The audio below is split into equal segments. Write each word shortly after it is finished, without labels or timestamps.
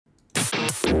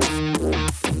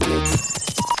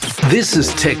This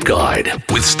is Tech Guide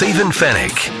with Stephen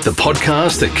Fennick, the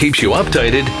podcast that keeps you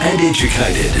updated and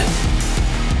educated.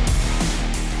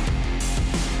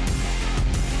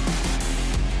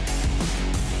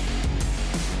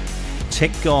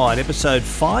 Tech Guide, episode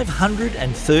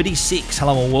 536.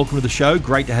 Hello and welcome to the show.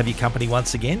 Great to have your company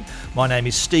once again. My name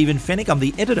is Stephen Fennick. I'm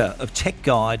the editor of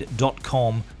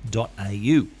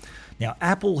techguide.com.au. Now,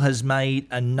 Apple has made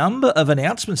a number of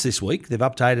announcements this week. They've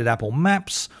updated Apple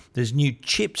Maps, there's new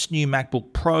chips, new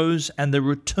MacBook Pros, and the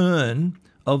return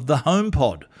of the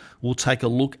HomePod. We'll take a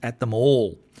look at them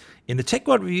all. In the Tech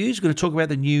Guide reviews, we're going to talk about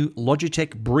the new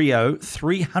Logitech Brio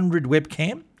 300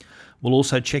 webcam. We'll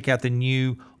also check out the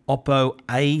new Oppo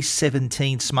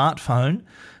A17 smartphone.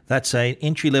 That's an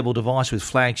entry-level device with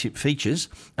flagship features.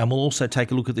 And we'll also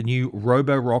take a look at the new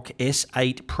Roborock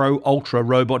S8 Pro Ultra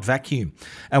robot vacuum.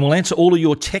 And we'll answer all of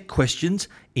your tech questions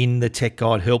in the Tech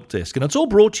Guide Help Desk. And it's all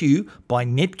brought to you by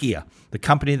Netgear, the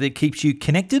company that keeps you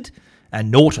connected,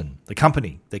 and Norton, the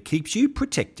company that keeps you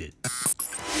protected.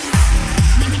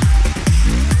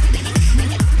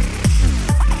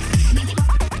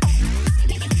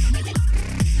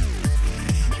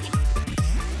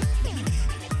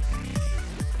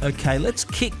 Okay, let's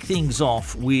kick things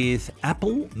off with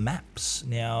Apple Maps.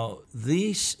 Now,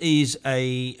 this is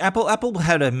Apple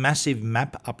had a massive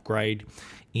map upgrade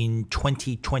in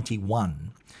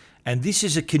 2021, and this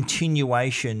is a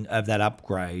continuation of that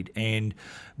upgrade. And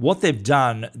what they've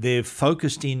done, they've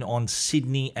focused in on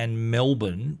Sydney and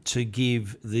Melbourne to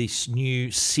give this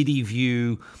new City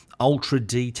View ultra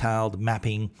detailed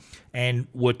mapping, and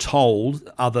we're told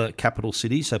other capital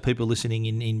cities, so people listening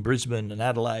in Brisbane and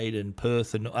Adelaide and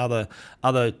Perth and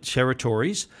other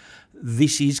territories,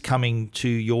 this is coming to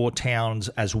your towns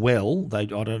as well. They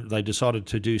decided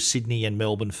to do Sydney and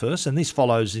Melbourne first, and this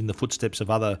follows in the footsteps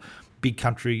of other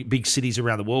big cities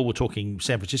around the world. We're talking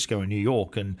San Francisco and New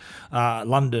York and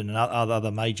London and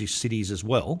other major cities as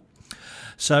well.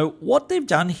 So what they've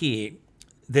done here,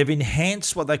 they've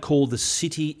enhanced what they call the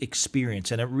city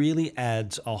experience, and it really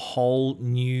adds a whole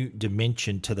new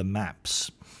dimension to the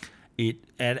maps. It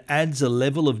adds a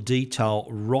level of detail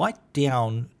right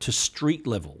down to street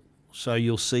level. So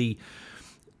you'll see,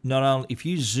 not only if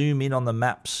you zoom in on the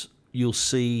maps, you'll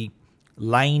see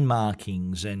lane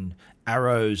markings and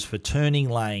arrows for turning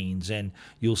lanes, and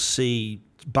you'll see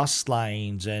bus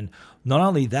lanes, and not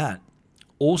only that,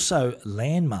 also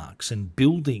landmarks and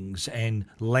buildings and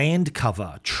land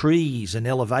cover, trees and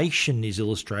elevation is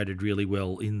illustrated really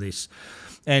well in this.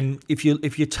 And if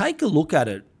you take a look at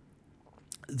it,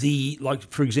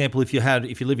 for example, if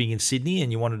you're living in Sydney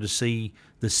and you wanted to see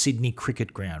the Sydney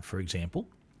Cricket Ground, for example,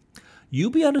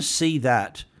 you'll be able to see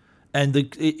that, and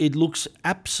it looks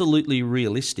absolutely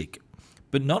realistic.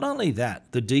 But not only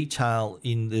that, the detail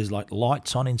there's like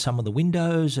lights on in some of the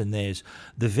windows, and there's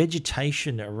the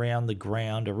vegetation around the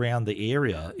ground, around the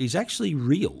area is actually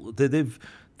real. They've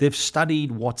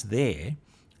studied what's there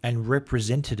and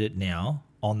represented it now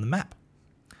on the map.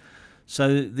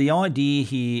 So the idea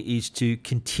here is to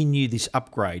continue this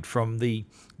upgrade from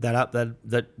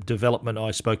that development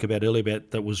I spoke about earlier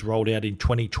that was rolled out in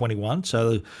 2021.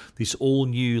 So this all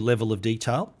new level of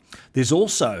detail. There's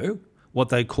also what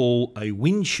they call a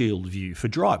windshield view for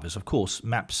drivers. Of course,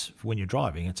 maps, when you're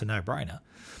driving, it's a no-brainer.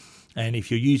 And if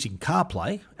you're using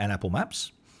CarPlay and Apple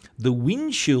Maps, the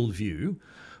windshield view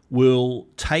will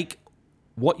take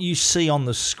what you see on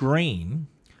the screen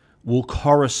will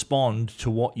correspond to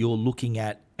what you're looking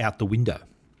at out the window.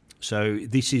 So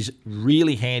this is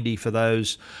really handy for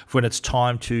those when it's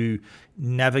time to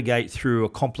navigate through a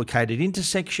complicated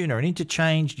intersection or an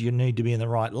interchange. You need to be in the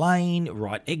right lane,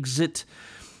 right exit,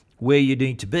 where you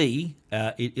need to be.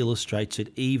 It illustrates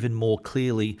it even more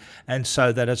clearly. And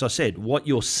so that, as I said, what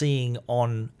you're seeing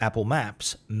on Apple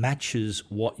Maps matches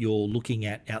what you're looking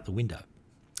at out the window.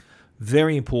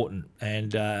 Very important.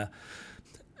 And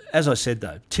as I said,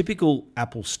 though, typical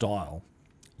Apple style,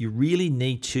 you really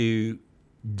need to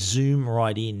zoom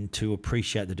right in to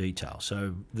appreciate the detail.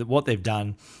 So what they've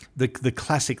done, the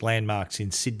classic landmarks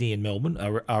in Sydney and Melbourne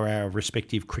are our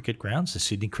respective cricket grounds, the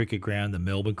Sydney Cricket Ground, the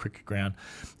Melbourne Cricket Ground.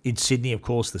 In Sydney, of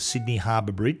course, the Sydney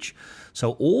Harbour Bridge.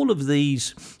 So all of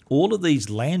these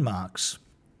landmarks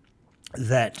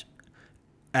that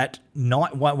at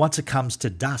night, once it comes to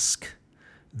dusk,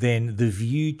 then the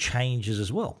view changes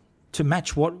as well to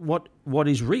match what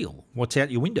is real, what's out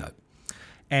your window.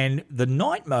 And the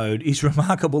night mode is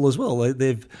remarkable as well.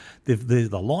 The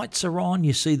lights are on.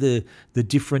 You see the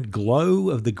different glow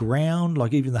of the ground,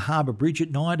 like even the Harbour Bridge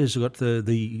at night has got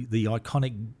the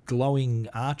iconic glowing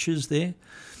arches there.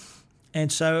 And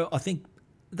so I think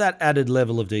that added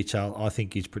level of detail, I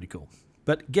think, is pretty cool.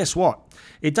 But guess what?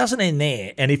 It doesn't end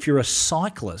there. And if you're a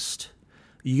cyclist,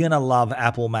 you're going to love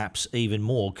Apple Maps even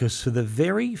more, because for the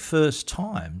very first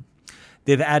time,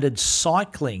 they've added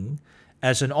cycling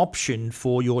as an option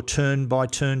for your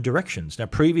turn-by-turn directions. Now,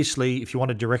 previously, if you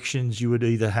wanted directions, you would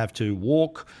either have to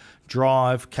walk,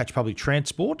 drive, catch public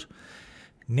transport.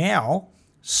 Now,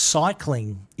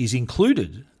 cycling is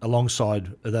included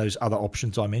alongside those other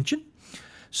options I mentioned.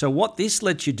 So what this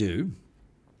lets you do,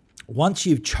 once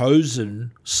you've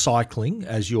chosen cycling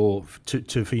as for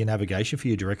your navigation, for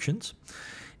your directions,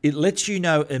 it lets you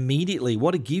know immediately.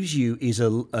 What it gives you is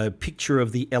a picture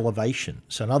of the elevation.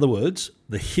 So in other words,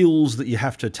 the hills that you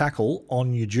have to tackle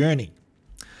on your journey.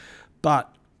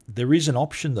 But there is an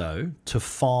option, though, to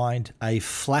find a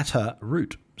flatter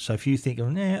route. So if you think,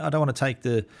 I don't want to take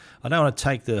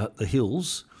the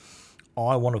hills,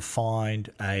 I want to find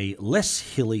a less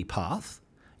hilly path,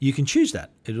 you can choose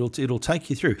that. It'll take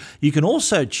you through. You can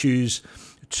also choose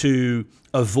to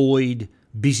avoid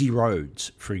busy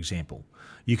roads, for example.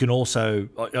 You can also,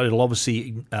 it'll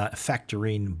obviously factor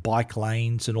in bike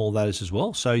lanes and all those as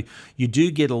well. So you do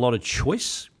get a lot of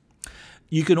choice.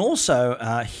 You can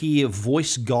also hear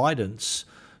voice guidance,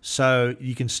 so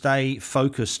you can stay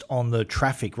focused on the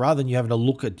traffic rather than you having to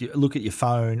look at your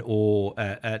phone or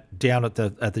down at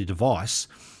the device.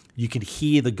 You can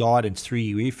hear the guidance through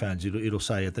your earphones. It'll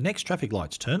say at the next traffic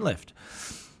lights, turn left.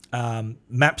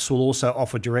 Maps will also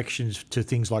offer directions to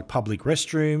things like public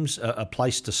restrooms, a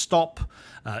place to stop.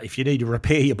 If you need to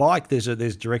repair your bike,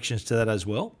 there's directions to that as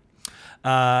well.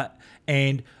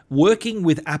 And working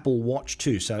with Apple Watch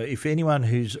too. So if anyone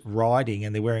who's riding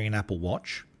and they're wearing an Apple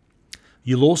Watch,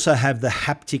 you'll also have the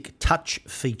haptic touch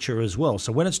feature as well.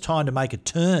 So when it's time to make a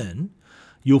turn,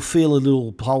 you'll feel a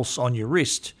little pulse on your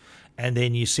wrist, and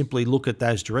then you simply look at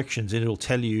those directions and it'll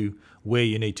tell you where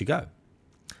you need to go.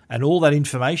 And all that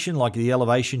information, like the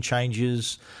elevation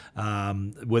changes,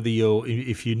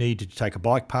 if you need to take a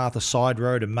bike path, a side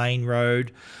road, a main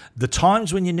road, the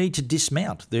times when you need to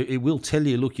dismount, it will tell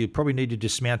you, look, you probably need to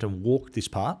dismount and walk this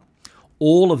part.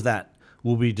 All of that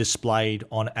will be displayed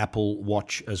on Apple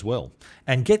Watch as well.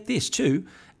 And get this too,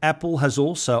 Apple has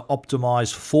also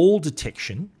optimized fall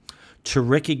detection to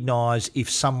recognize if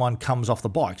someone comes off the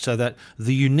bike, so that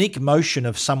the unique motion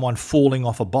of someone falling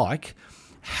off a bike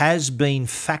has been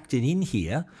factored in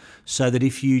here, so that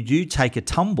if you do take a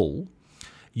tumble,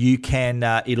 you can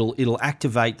it'll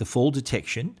activate the fall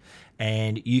detection,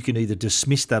 and you can either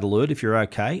dismiss that alert if you're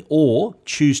okay, or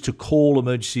choose to call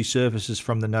emergency services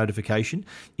from the notification.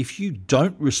 If you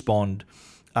don't respond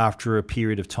after a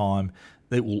period of time,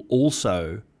 it will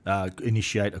also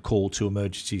initiate a call to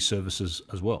emergency services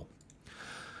as well.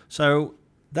 So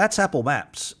that's Apple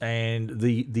Maps, and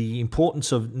the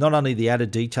importance of not only the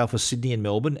added detail for Sydney and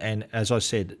Melbourne, and as I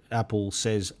said, Apple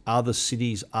says other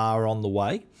cities are on the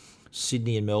way.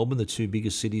 Sydney and Melbourne, the two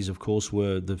biggest cities, of course,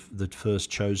 were the first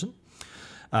chosen.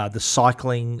 The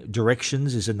cycling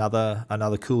directions is another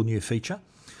cool new feature.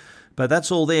 But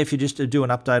that's all there. If you just do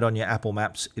an update on your Apple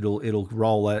Maps, it'll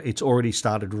roll out. It's already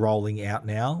started rolling out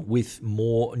now with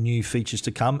more new features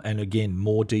to come, and again,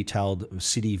 more detailed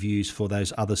city views for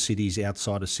those other cities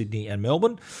outside of Sydney and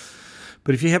Melbourne.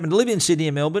 But if you happen to live in Sydney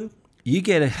and Melbourne, you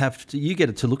get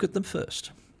to look at them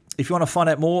first. If you want to find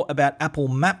out more about Apple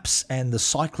Maps and the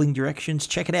cycling directions,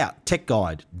 check it out,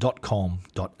 techguide.com.au.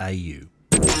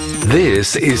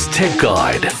 This is Tech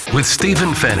Guide with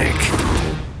Stephen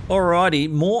Fennick. Alrighty,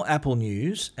 more Apple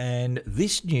news, and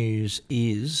this news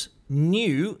is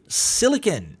new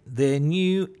silicon. Their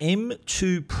new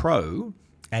M2 Pro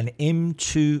and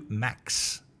M2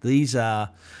 Max. These are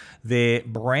their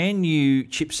brand new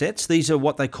chipsets. These are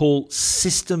what they call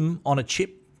system on a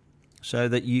chip, so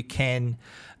that you can,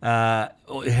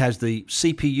 it has the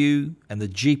CPU and the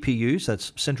GPU, so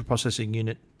that's central processing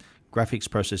unit, graphics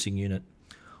processing unit,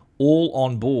 all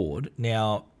on board.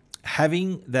 Now,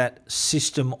 having that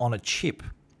system on a chip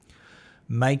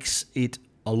makes it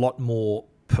a lot more,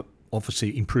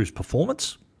 obviously improves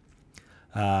performance,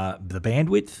 the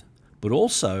bandwidth, but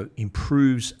also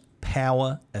improves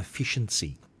power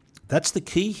efficiency. That's the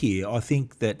key here. I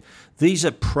think that these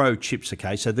are Pro chips,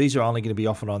 okay? So these are only going to be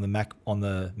offered on the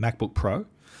MacBook Pro.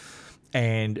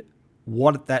 And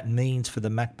what that means for the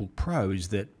MacBook Pro is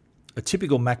that a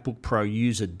typical MacBook Pro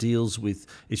user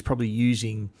is probably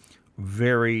using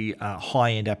very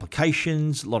high-end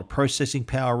applications, a lot of processing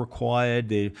power required.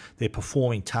 They're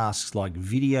performing tasks like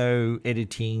video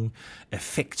editing,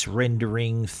 effects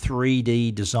rendering,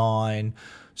 3D design.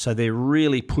 So they're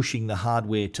really pushing the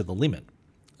hardware to the limit.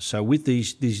 So with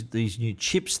these new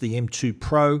chips, the M2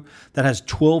 Pro, that has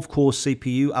 12-core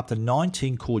CPU, up to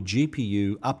 19-core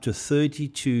GPU, up to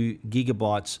 32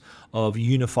 gigabytes of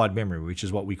unified memory, which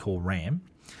is what we call RAM.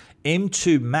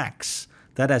 M2 Max,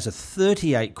 that has a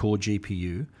 38-core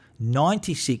GPU,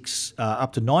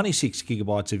 up to 96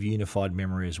 gigabytes of unified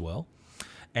memory as well,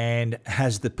 and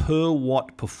has the per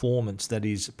watt performance that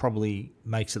is probably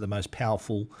makes it the most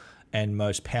powerful and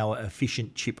most power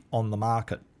efficient chip on the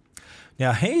market.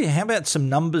 Now, hey, how about some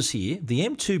numbers here? The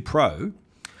M2 Pro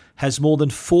has more than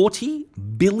 40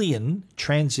 billion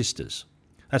transistors.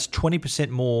 That's 20%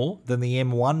 more than the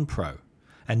M1 Pro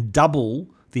and double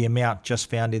the amount just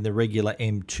found in the regular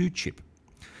M2 chip.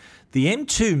 The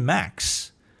M2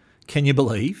 Max, can you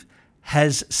believe,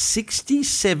 has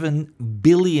 67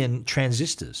 billion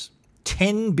transistors,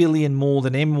 10 billion more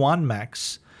than M1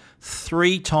 Max,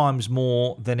 3 times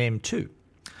more than M2.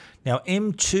 Now,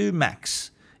 M2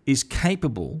 Max is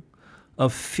capable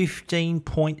of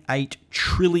 15.8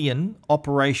 trillion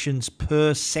operations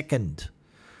per second.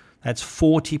 That's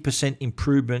 40%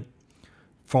 improvement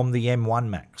from the M1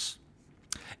 Max.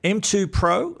 M2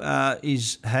 Pro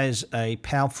has a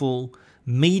powerful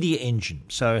media engine,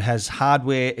 so it has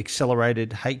hardware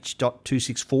accelerated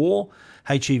H.264,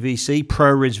 HEVC,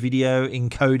 ProRes video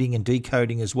encoding and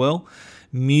decoding as well,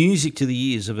 music to the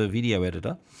ears of a video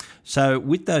editor. So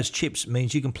with those chips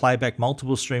means you can play back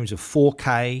multiple streams of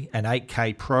 4K and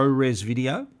 8K ProRes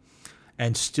video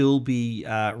and still be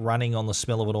running on the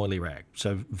smell of an oily rag,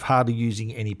 so hardly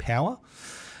using any power.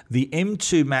 The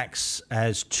M2 Max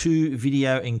has 2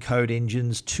 video encode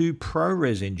engines, 2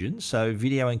 ProRes engines, so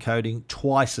video encoding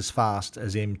twice as fast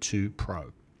as M2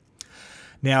 Pro.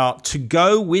 Now, to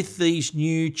go with these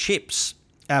new chips,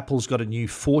 Apple's got a new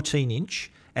 14-inch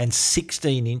and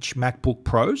 16-inch MacBook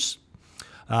Pros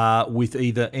with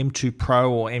either M2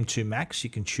 Pro or M2 Max. You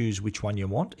can choose which one you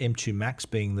want. M2 Max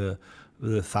being the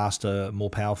faster, more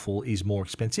powerful, is more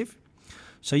expensive.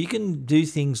 So you can do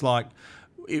things like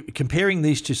comparing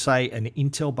these to, say, an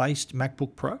Intel-based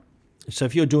MacBook Pro. So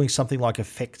if you're doing something like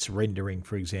effects rendering,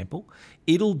 for example,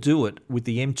 it'll do it with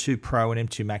the M2 Pro and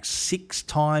M2 Max 6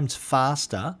 times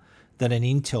faster than an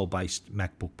Intel-based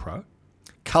MacBook Pro.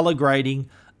 Color grading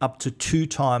up to 2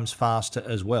 times faster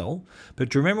as well. But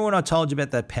do you remember when I told you about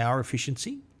that power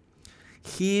efficiency?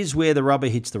 Here's where the rubber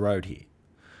hits the road here.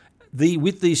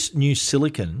 With this new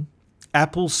silicon,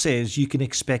 Apple says you can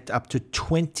expect up to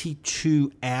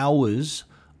 22 hours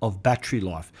of battery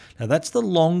life. Now, that's the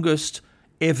longest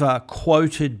ever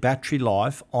quoted battery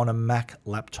life on a Mac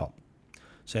laptop.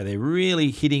 So they're really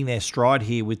hitting their stride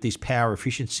here with this power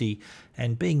efficiency.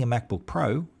 And being a MacBook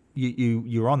Pro,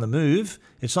 you're on the move.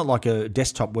 It's not like a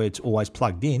desktop where it's always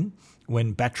plugged in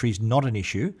when battery's not an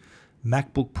issue.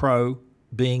 MacBook Pro,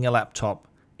 being a laptop,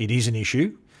 it is an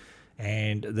issue.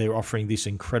 And they're offering this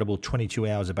incredible 22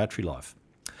 hours of battery life.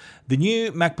 The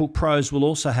new MacBook Pros will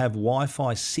also have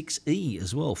Wi-Fi 6E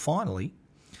as well, finally.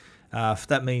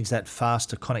 That means that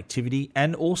faster connectivity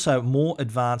and also more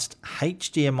advanced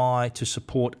HDMI to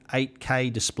support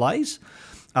 8K displays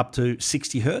up to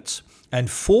 60 Hz and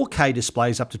 4K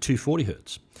displays up to 240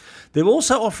 Hz. They're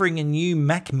also offering a new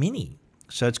Mac Mini.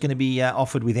 So it's going to be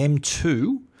offered with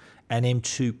M2 and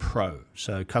M2 Pro.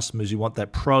 So customers who want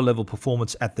that pro-level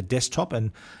performance at the desktop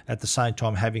and at the same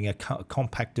time having a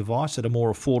compact device at a more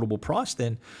affordable price,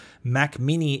 then Mac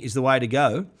Mini is the way to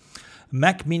go.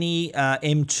 Mac Mini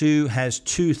M2 has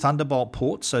 2 Thunderbolt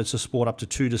ports, so to support up to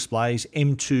 2 displays.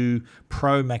 M2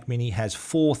 Pro Mac Mini has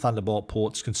 4 Thunderbolt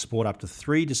ports, can support up to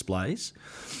 3 displays.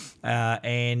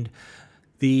 And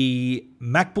the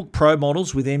MacBook Pro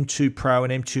models with M2 Pro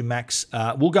and M2 Max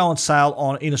will go on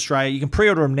sale in Australia. You can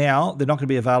pre-order them now. They're not going to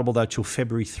be available, though, till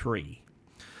February 3.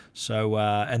 So,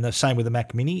 and the same with the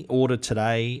Mac Mini. Order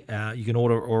today. You can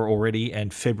order already,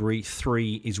 and February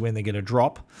 3 is when they're going to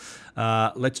drop.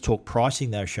 Let's talk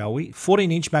pricing, though, shall we?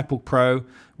 14-inch MacBook Pro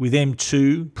with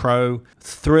M2 Pro,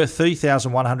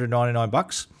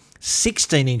 $3,199.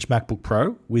 16-inch MacBook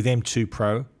Pro with M2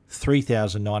 Pro,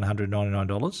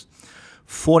 $3,999.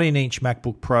 14-inch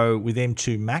MacBook Pro with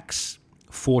M2 Max,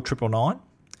 $4,999.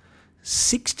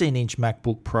 16-inch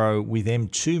MacBook Pro with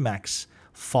M2 Max,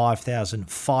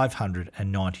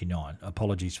 $5,599.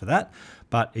 Apologies for that,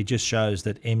 but it just shows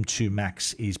that M2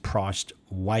 Max is priced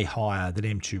way higher than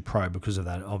M2 Pro because of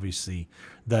that, obviously,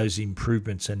 those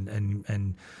improvements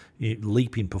and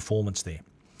leap in performance there.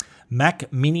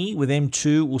 Mac Mini with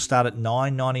M2 will start at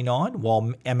 $999,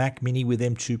 while a Mac Mini with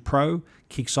M2 Pro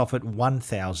kicks off at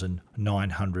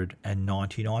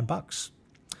 $1,999.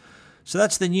 So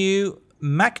that's the new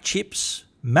Mac chips,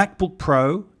 MacBook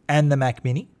Pro, and the Mac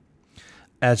Mini.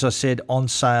 as I said, on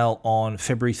sale on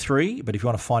February 3. But if you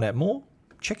want to find out more,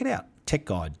 check it out,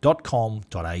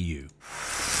 techguide.com.au.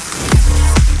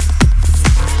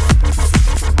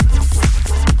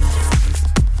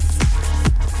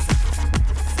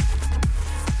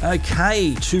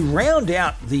 Okay, to round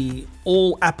out the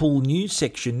all Apple news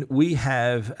section, we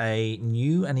have a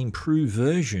new and improved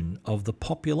version of the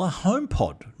popular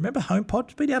HomePod. Remember HomePod?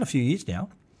 It's been out a few years now.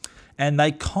 And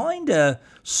they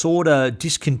sort of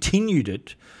discontinued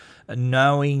it,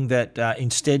 knowing that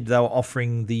instead they were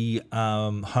offering the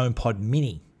HomePod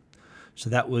Mini.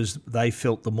 So they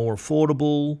felt the more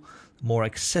affordable, more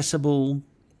accessible,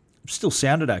 still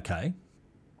sounded okay.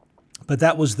 But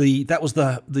that was the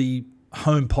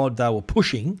HomePod they were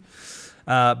pushing,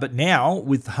 but now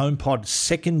with HomePod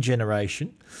second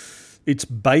generation, it's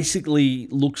basically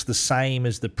looks the same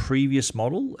as the previous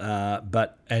model,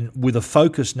 and with a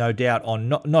focus, no doubt, on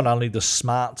not only the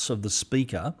smarts of the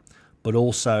speaker, but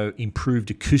also improved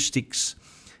acoustics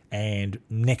and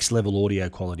next level audio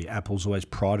quality. Apple's always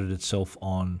prided itself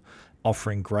on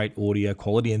offering great audio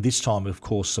quality, and this time, of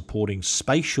course, supporting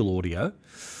spatial audio,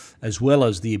 as well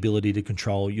as the ability to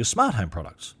control your smart home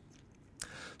products.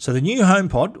 So the new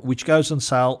HomePod, which goes on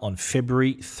sale on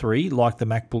February 3, like the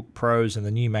MacBook Pros and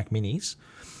the new Mac Minis,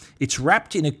 it's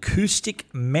wrapped in acoustic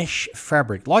mesh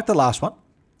fabric, like the last one.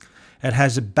 It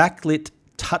has a backlit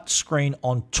touchscreen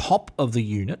on top of the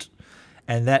unit,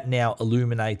 and that now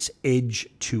illuminates edge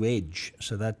to edge.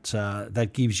 So that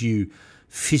gives you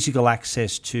physical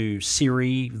access to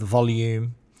Siri, the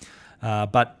volume,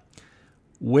 but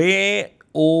where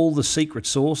all the secret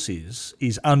sauce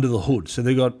is under the hood. So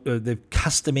they've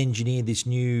custom engineered this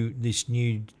new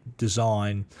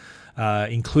design,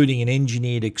 including an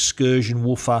engineered excursion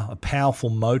woofer, a powerful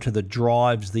motor that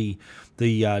drives the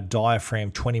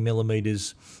diaphragm 20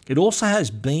 millimeters. It also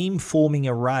has beam forming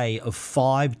array of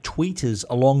 5 tweeters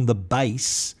along the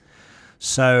base.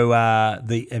 So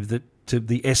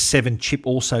the S7 chip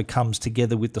also comes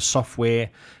together with the software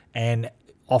and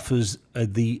offers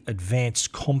the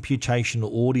advanced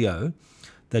computational audio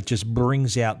that just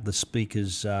brings out the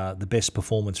speakers, the best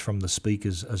performance from the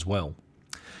speakers as well.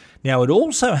 Now, it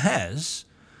also has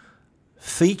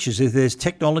features. If there's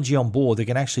technology on board that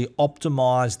can actually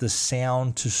optimize the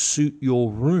sound to suit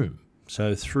your room.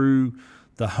 So through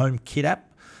the HomeKit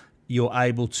app, you're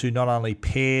able to not only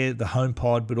pair the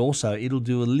HomePod, but also it'll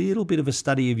do a little bit of a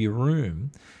study of your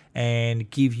room and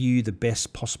give you the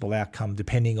best possible outcome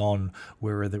depending on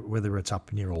whether it's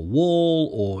up near a wall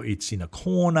or it's in a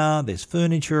corner, there's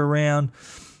furniture around.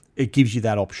 It gives you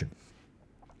that option.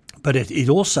 But it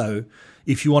also,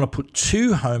 if you want to put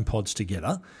 2 HomePods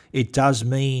together, it does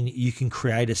mean you can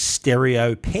create a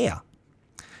stereo pair.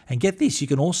 And get this, you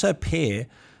can also pair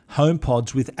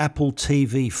HomePods with Apple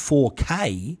TV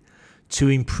 4K to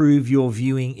improve your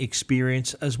viewing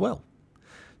experience as well.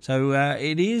 So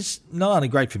it is not only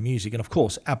great for music, and of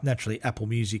course, naturally, Apple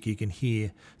Music you can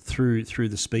hear through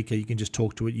the speaker. You can just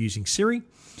talk to it using Siri.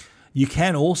 You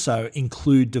can also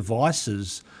include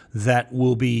devices that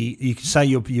will be, you can say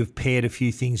you've paired a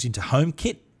few things into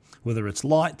HomeKit, whether it's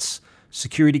lights,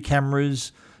 security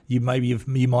cameras. You might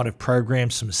have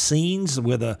programmed some scenes,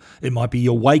 whether it might be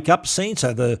your wake up scene.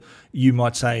 So you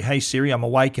might say, "Hey Siri, I'm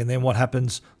awake," and then what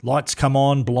happens? Lights come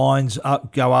on, blinds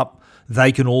go up.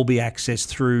 They can all be accessed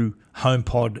through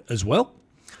HomePod as well,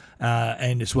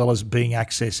 and as well as being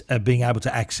able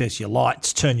to access your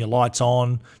lights, turn your lights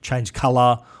on, change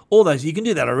color, all those. You can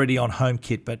do that already on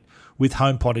HomeKit, but with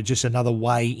HomePod, it's just another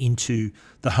way into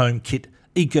the HomeKit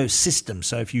ecosystem.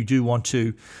 So if you do want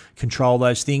to control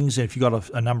those things, and if you've got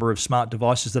a number of smart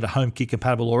devices that are HomeKit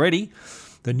compatible already,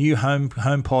 the new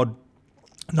HomePod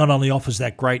not only offers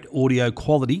that great audio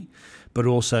quality, but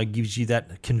also gives you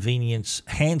that convenience,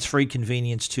 hands-free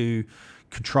convenience to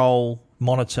control,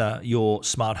 monitor your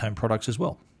smart home products as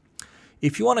well.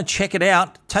 If you want to check it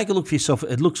out, take a look for yourself.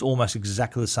 It looks almost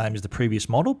exactly the same as the previous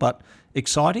model, but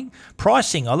exciting.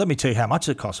 Pricing, let me tell you how much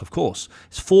it costs, of course.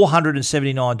 It's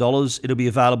 $479. It'll be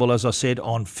available, as I said,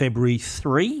 on February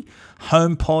 3.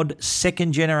 HomePod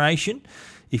second generation.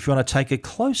 If you want to take a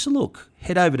closer look,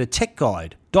 head over to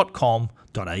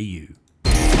techguide.com.au.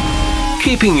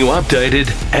 Keeping you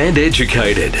updated and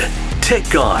educated. Tech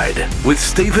Guide with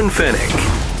Stephen Fennick.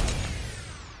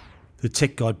 The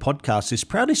Tech Guide podcast is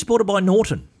proudly supported by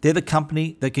Norton. They're the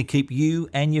company that can keep you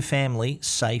and your family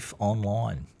safe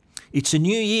online. It's a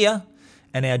new year,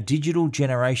 and our digital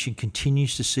generation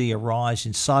continues to see a rise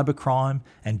in cybercrime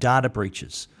and data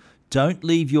breaches. Don't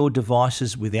leave your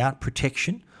devices without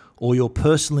protection or your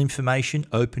personal information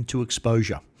open to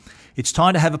exposure. It's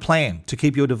time to have a plan to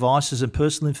keep your devices and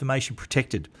personal information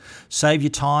protected. Save your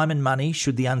time and money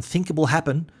should the unthinkable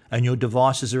happen and your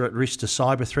devices are at risk to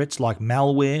cyber threats like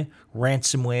malware,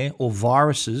 ransomware, or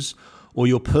viruses, or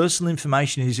your personal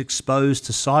information is exposed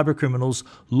to cyber criminals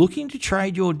looking to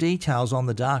trade your details on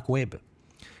the dark web.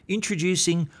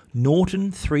 Introducing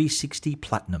Norton 360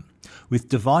 Platinum. With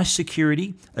device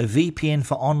security, a VPN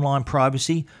for online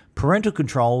privacy, parental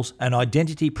controls, and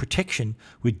identity protection,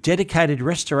 with dedicated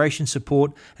restoration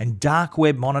support and dark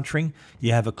web monitoring,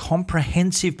 you have a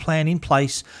comprehensive plan in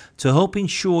place to help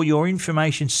ensure your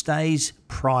information stays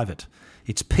private.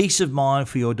 It's peace of mind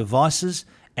for your devices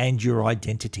and your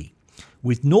identity.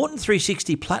 With Norton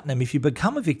 360 Platinum, if you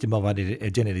become a victim of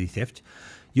identity theft,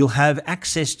 you'll have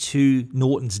access to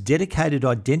Norton's dedicated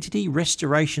identity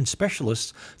restoration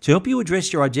specialists to help you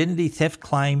address your identity theft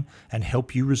claim and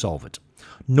help you resolve it.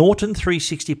 Norton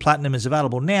 360 Platinum is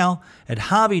available now at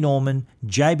Harvey Norman,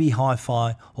 JB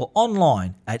Hi-Fi, or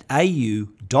online at au.norton.com.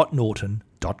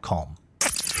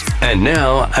 And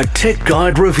now, a Tech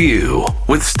Guide review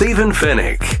with Stephen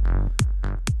Fenech.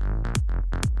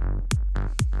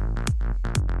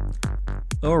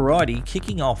 Alrighty,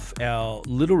 kicking off our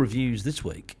little reviews this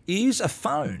week is a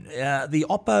phone, the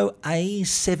Oppo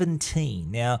A17.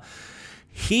 Now,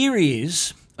 here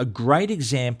is a great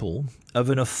example of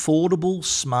an affordable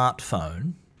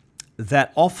smartphone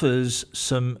that offers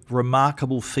some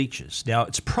remarkable features. Now,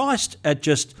 it's priced at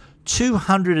just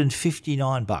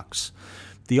 $259.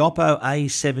 The Oppo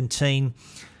A17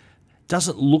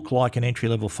 doesn't look like an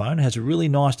entry-level phone. It has a really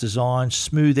nice design,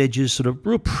 smooth edges, sort of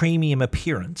real premium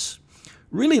appearance.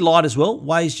 Really light as well,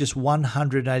 weighs just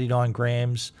 189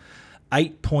 grams,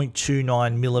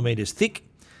 8.29 millimeters thick.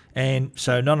 And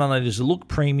so not only does it look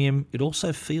premium, it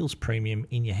also feels premium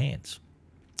in your hands.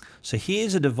 So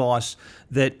here's a device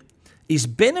that is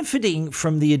benefiting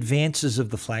from the advances of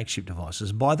the flagship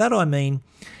devices. By that I mean,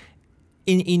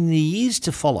 in the years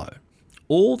to follow,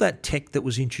 all that tech that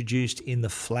was introduced in the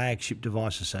flagship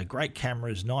devices, so great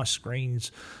cameras, nice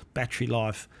screens, battery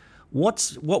life,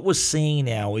 what we're seeing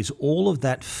now is all of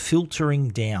that filtering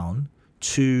down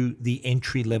to the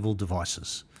entry-level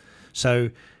devices. So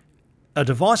a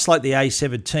device like the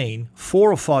A17,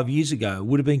 4 or 5 years ago,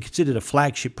 would have been considered a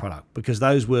flagship product because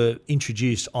those were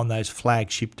introduced on those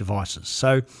flagship devices.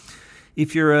 So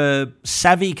if you're a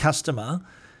savvy customer,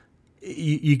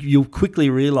 you'll quickly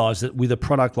realise that with a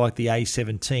product like the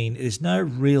A17, there's no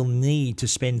real need to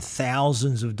spend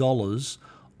thousands of dollars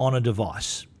on a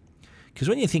device. Because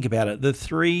when you think about it,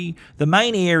 the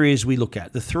main areas we look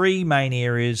at, the three main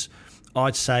areas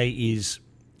I'd say is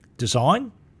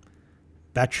design,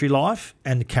 battery life,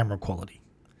 and the camera quality.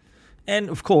 And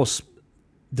of course,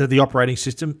 the operating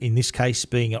system, in this case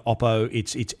being an Oppo,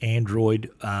 it's Android,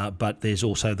 but there's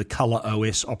also the Color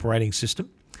OS operating system.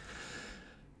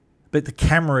 But the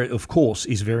camera, of course,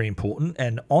 is very important.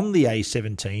 And on the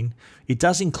A17, it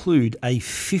does include a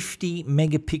 50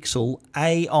 megapixel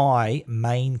AI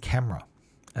main camera.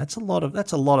 That's a lot of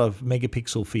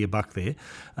megapixel for your buck there.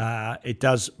 It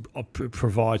does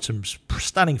provide some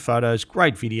stunning photos,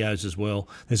 great videos as well.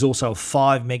 There's also a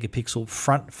 5 megapixel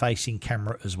front-facing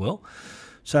camera as well.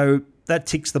 So that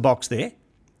ticks the box there.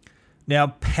 Now,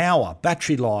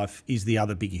 battery life is the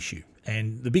other big issue.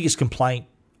 And the biggest complaint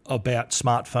about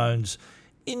smartphones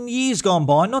in years gone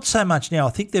by, not so much now. I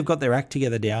think they've got their act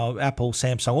together now. Apple,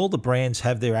 Samsung, all the brands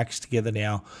have their acts together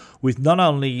now with not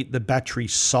only the battery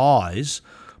size,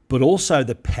 but also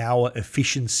the power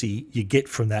efficiency you get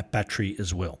from that battery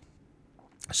as well.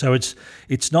 So it's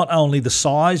not only the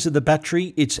size of the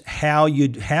battery, it's how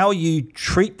you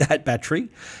treat that battery,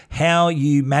 how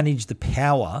you manage the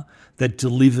power that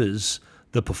delivers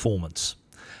the performance.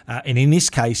 And in this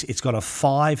case, it's got a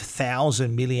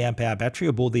 5,000 milliamp hour battery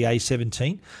aboard the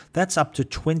A17. That's up to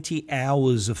 20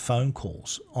 hours of phone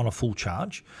calls on a full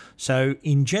charge. So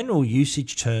in general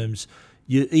usage terms,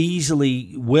 you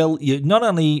not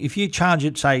only, if you charge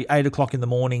it, say 8 o'clock in the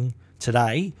morning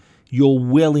today, you're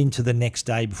well into the next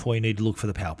day before you need to look for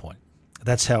the PowerPoint.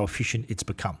 That's how efficient it's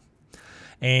become.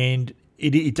 And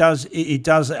it does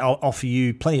offer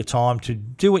you plenty of time to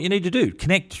do what you need to do.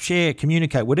 Connect, share,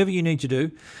 communicate, whatever you need to do.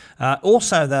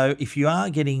 Also, though, if you are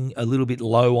getting a little bit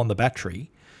low on the battery,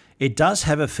 it does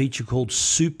have a feature called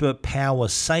Super Power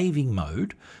Saving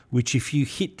Mode, which if you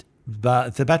hit,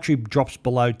 if the battery drops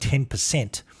below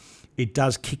 10%, it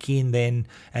does kick in then,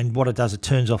 and what it does, it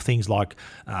turns off things like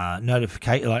background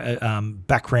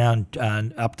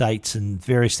updates and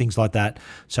various things like that.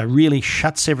 So really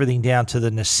shuts everything down to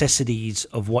the necessities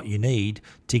of what you need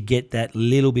to get that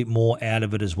little bit more out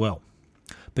of it as well.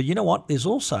 But you know what? There's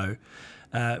also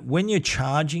When you're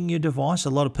charging your device, a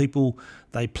lot of people,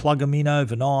 they plug them in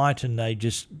overnight and they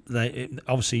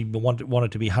obviously want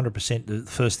it to be 100% the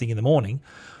first thing in the morning.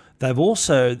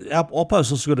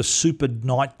 Oppo's also got a super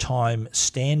nighttime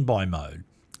standby mode.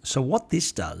 So what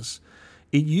this does,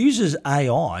 it uses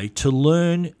AI to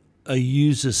learn a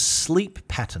user's sleep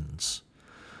patterns.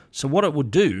 So what it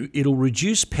would do, it'll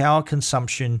reduce power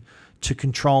consumption to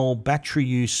control battery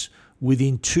use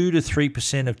within 2 to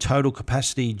 3% of total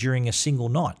capacity during a single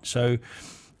night. So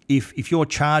if you're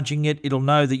charging it, it'll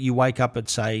know that you wake up at,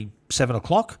 say, 7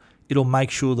 o'clock. It'll make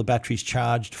sure the battery's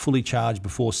fully charged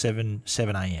before 7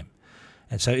 a.m.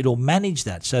 And so it'll manage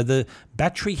that. So the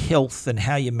battery health and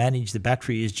how you manage the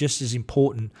battery is just as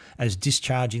important as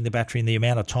discharging the battery and the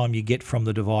amount of time you get from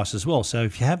the device as well. So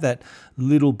if you have that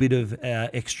little bit of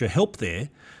extra help there,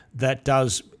 that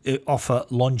does offer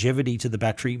longevity to the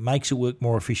battery, makes it work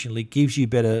more efficiently, gives you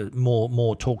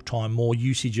more talk time, more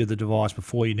usage of the device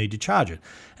before you need to charge it.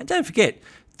 And don't forget,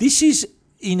 this is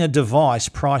in a device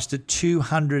priced at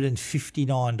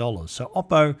 $259. So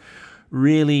Oppo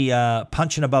really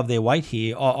punching above their weight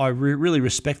here. I really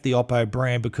respect the Oppo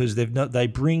brand because they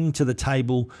bring to the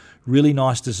table really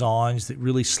nice designs, that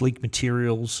really sleek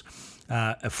materials,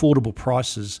 affordable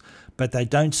prices, but they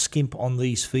don't skimp on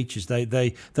these features.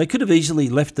 They could have easily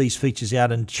left these features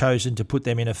out and chosen to put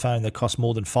them in a phone that costs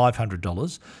more than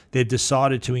 $500. They've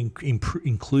decided to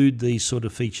include these sort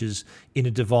of features in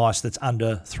a device that's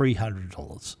under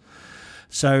 $300.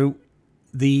 So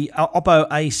the Oppo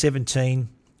A17,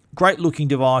 great looking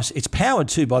device. It's powered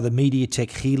too by the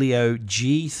MediaTek Helio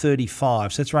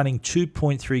G35. So it's running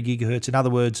 2.3 gigahertz. In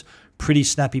other words, pretty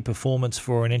snappy performance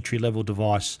for an entry-level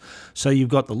device. So you've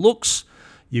got the looks,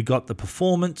 you've got the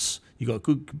performance, you've got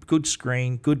good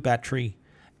screen, good battery,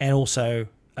 and also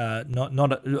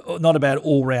not a bad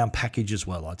all-round package as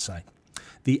well, I'd say.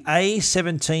 The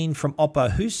A17 from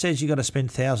Oppo, who says you got to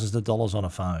spend thousands of dollars on a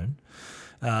phone?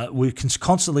 We're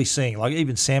constantly seeing, like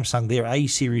even Samsung, their A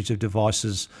series of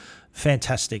devices,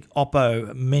 fantastic.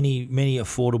 Oppo, many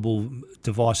affordable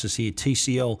devices here.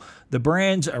 TCL, the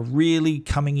brands are really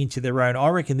coming into their own. I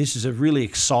reckon this is a really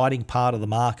exciting part of the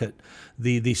market,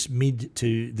 this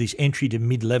entry to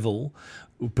mid-level,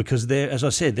 because as I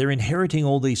said, they're inheriting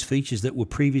all these features that were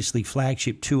previously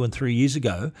flagship 2 and 3 years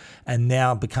ago and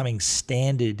now becoming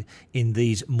standard in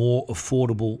these more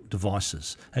affordable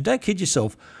devices. And don't kid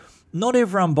yourself, not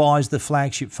everyone buys the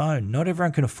flagship phone. Not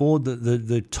everyone can afford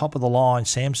the top-of-the-line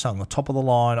Samsung, the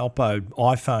top-of-the-line Oppo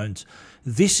iPhones.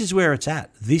 This is where it's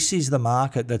at. This is the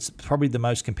market that's probably the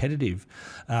most competitive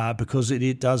because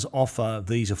it does offer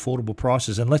these affordable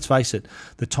prices. And let's face it,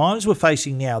 the times we're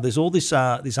facing now, there's all this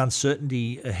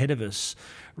uncertainty ahead of us,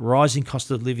 rising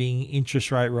cost of living,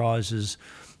 interest rate rises.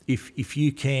 If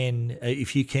you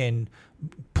can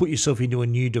put yourself into a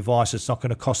new device that's not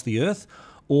going to cost the earth,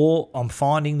 or I'm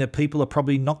finding that people are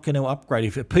probably not going to upgrade.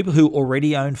 If people who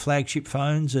already own flagship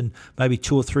phones and maybe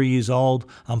 2 or 3 years old,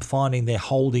 I'm finding they're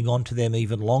holding on to them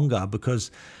even longer because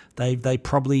they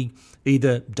probably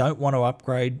either don't want to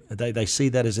upgrade, they see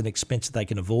that as an expense that they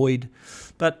can avoid.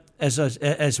 But as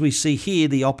we see here,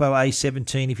 the Oppo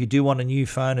A17, if you do want a new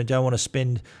phone and don't want to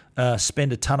spend a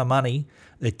ton of money,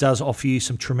 it does offer you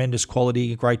some tremendous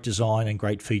quality, great design, and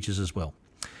great features as well.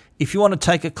 If you want to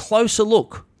take a closer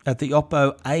look at the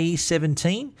Oppo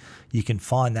A17, you can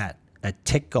find that at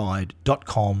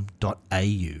techguide.com.au.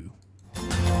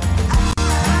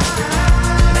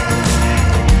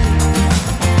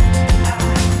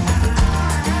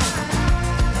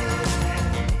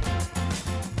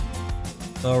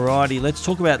 Alrighty, let's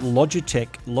talk about Logitech.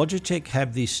 Logitech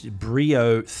have this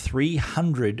Brio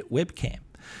 300 webcam.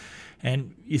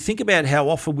 And you think about how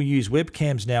often we use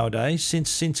webcams nowadays.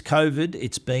 Since COVID,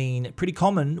 it's been pretty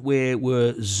common where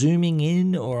we're zooming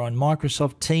in or on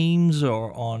Microsoft Teams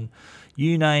or on,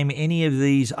 you name any of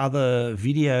these other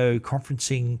video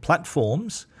conferencing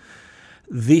platforms.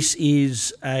 This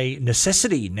is a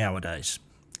necessity nowadays.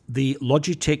 The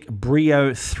Logitech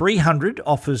Brio 300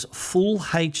 offers full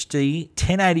HD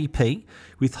 1080p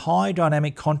with high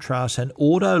dynamic contrast and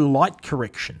auto light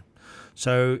correction.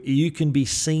 So you can be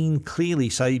seen clearly.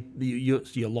 So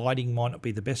your lighting might not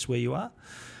be the best where you are.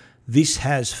 This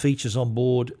has features on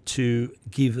board to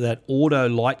give that auto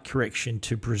light correction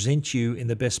to present you in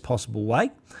the best possible way.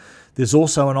 There's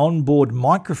also an onboard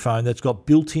microphone that's got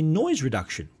built-in noise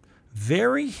reduction.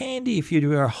 Very handy if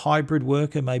you're a hybrid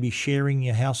worker, maybe sharing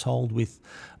your household with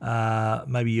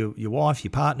maybe your wife,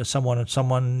 your partner,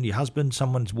 someone, your husband,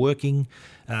 someone's working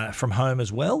from home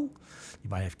as well. You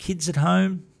may have kids at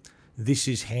home. This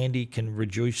is handy, can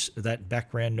reduce that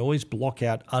background noise, block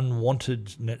out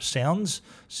unwanted sounds,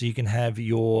 so you can have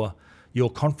your your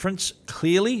conference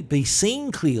clearly, be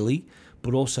seen clearly,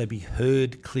 but also be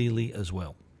heard clearly as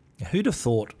well. Now, who'd have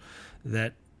thought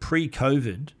that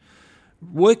pre-COVID,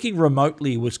 working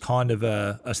remotely was kind of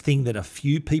a thing that a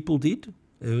few people did,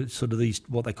 sort of these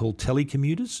what they call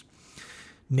telecommuters.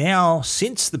 Now,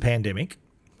 since the pandemic,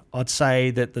 I'd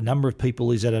say that the number of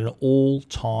people is at an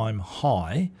all-time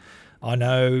high. I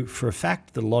know for a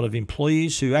fact that a lot of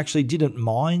employees who actually didn't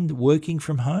mind working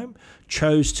from home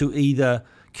chose to either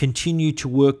continue to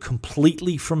work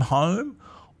completely from home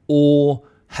or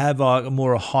have a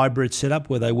more hybrid setup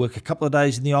where they work a couple of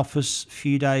days in the office, a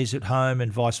few days at home,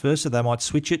 and vice versa. They might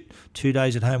switch it, 2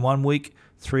 days at home one week,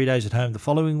 3 days at home the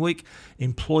following week.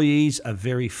 Employees are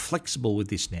very flexible with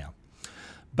this now.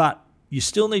 But you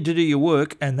still need to do your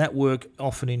work, and that work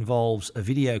often involves a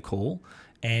video call,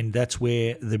 and that's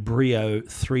where the Brio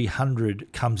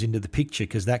 300 comes into the picture,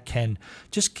 because that can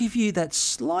just give you that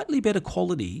slightly better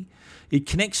quality. It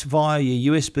connects via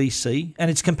your USB-C,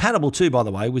 and it's compatible too, by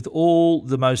the way, with all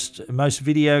the most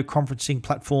video conferencing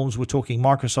platforms. We're talking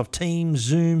Microsoft Teams,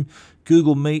 Zoom,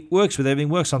 Google Meet, works with everything,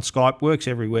 works on Skype, works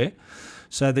everywhere,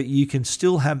 so that you can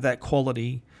still have that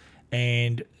quality.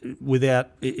 And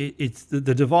without it's the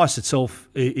device itself,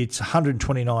 it's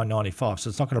 $129.95, so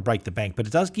it's not going to break the bank, but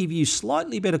it does give you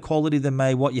slightly better quality than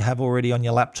what you have already on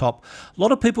your laptop. A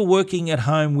lot of people working at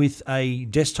home with a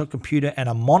desktop computer and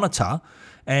a monitor,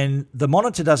 and the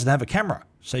monitor doesn't have a camera,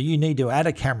 so you need to add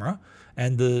a camera.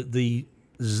 And the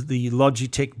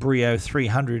Logitech Brio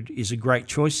 300 is a great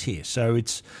choice here. So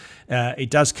it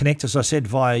does connect, as I said,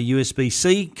 via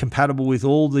USB-C, compatible with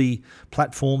all the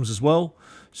platforms as well.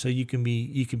 So you can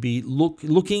be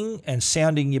looking and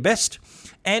sounding your best.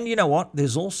 And you know what?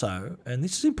 There's also, and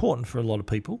this is important for a lot of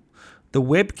people, the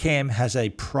webcam has a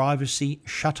privacy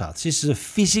shutter. This is a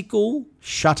physical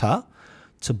shutter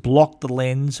to block the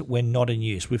lens when not in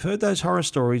use. We've heard those horror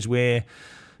stories where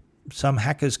some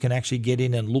hackers can actually get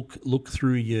in and look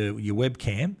through your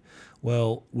webcam.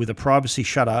 Well, with a privacy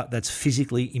shutter, that's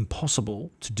physically impossible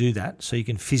to do that. So you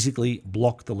can physically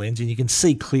block the lens, and you can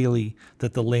see clearly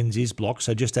that the lens is blocked.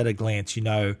 So just at a glance, you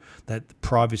know that the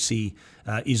privacy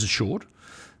is assured.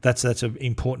 That's an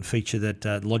important feature that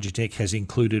Logitech has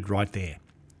included right there.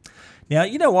 Now,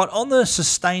 you know what? On the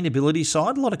sustainability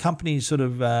side, a lot of companies sort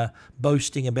of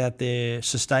boasting about their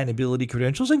sustainability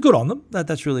credentials, and good on them.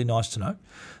 That's really nice to know.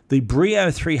 The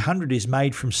Brio 300 is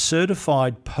made from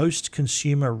certified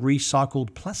post-consumer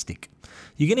recycled plastic.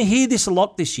 You're going to hear this a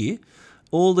lot this year.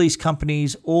 All these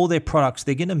companies, all their products,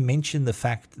 they're going to mention the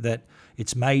fact that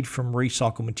it's made from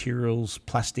recycled materials,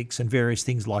 plastics, and various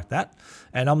things like that.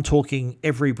 And I'm talking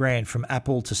every brand from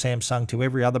Apple to Samsung to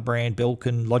every other brand,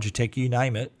 Belkin, Logitech, you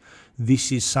name it.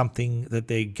 This is something that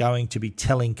they're going to be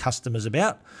telling customers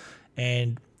about.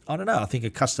 And I don't know, I think a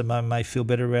customer may feel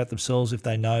better about themselves if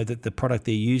they know that the product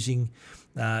they're using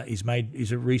is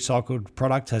a recycled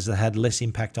product, has had less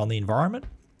impact on the environment.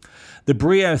 The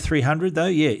Brio 300, though,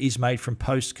 is made from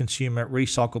post-consumer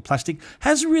recycled plastic.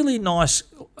 Has a really nice,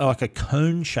 like a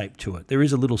cone shape to it. There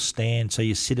is a little stand, so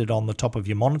you sit it on the top of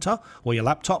your monitor or your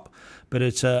laptop, but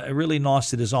it's a really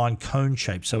nicely designed cone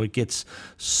shape, so it gets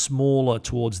smaller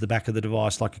towards the back of the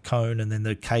device like a cone, and then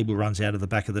the cable runs out of the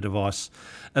back of the device.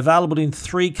 Available in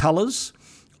 3 colours.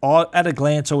 At a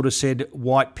glance, I would have said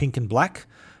white, pink, and black,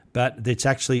 but it's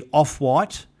actually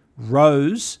off-white,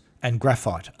 rose, and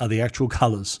graphite are the actual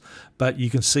colours, but you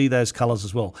can see those colours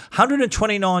as well.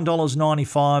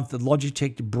 $129.95, the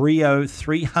Logitech Brio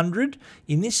 300.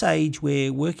 In this age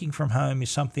where working from home is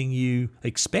something you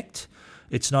expect,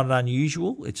 it's not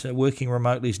unusual. It's working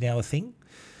remotely is now a thing.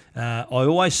 I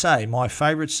always say, my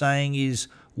favourite saying is,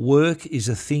 work is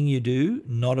a thing you do,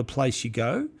 not a place you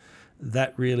go.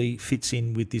 That really fits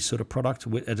in with this sort of product.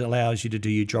 It allows you to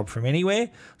do your job from anywhere.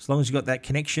 As long as you've got that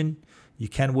connection, you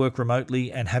can work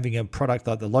remotely, and having a product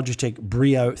like the Logitech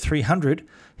Brio 300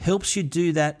 helps you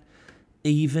do that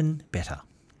even better.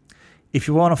 If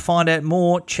you want to find out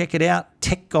more, check it out,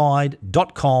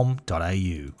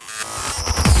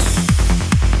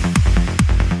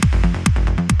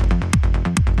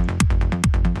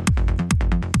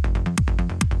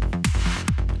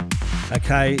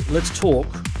 Okay, let's talk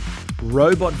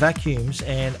robot vacuums,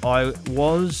 and I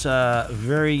was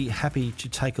very happy to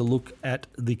take a look at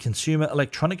the Consumer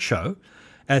Electronics Show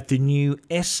at the new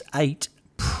S8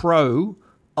 Pro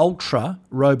Ultra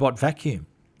robot vacuum.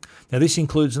 Now, this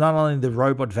includes not only the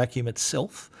robot vacuum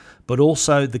itself, but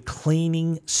also the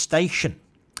cleaning station.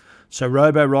 So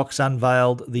Roborock's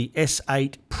unveiled the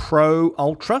S8 Pro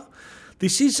Ultra.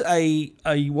 This is a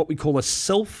what we call a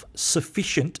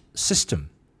self-sufficient system.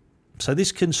 So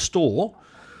this can store.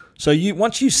 So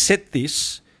once you set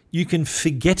this, you can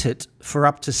forget it for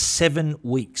up to 7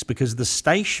 weeks because the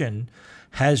station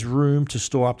has room to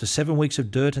store up to 7 weeks of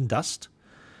dirt and dust.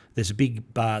 There's a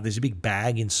big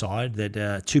bag inside, that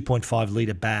 2.5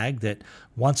 litre bag, that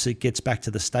once it gets back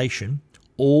to the station,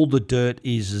 all the dirt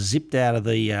is zipped out of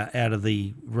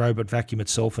the robot vacuum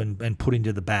itself and put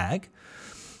into the bag.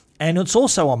 And it's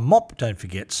also a mop, don't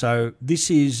forget. So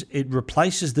it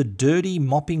replaces the dirty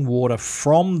mopping water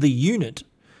from the unit,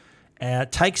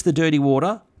 takes the dirty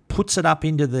water, puts it up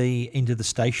into the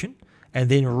station, and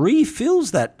then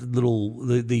refills that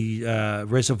the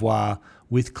reservoir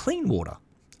with clean water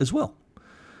as well.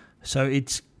 So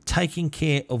it's taking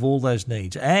care of all those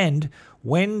needs. And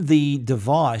when the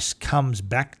device comes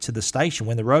back to the station,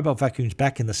 when the robot vacuum's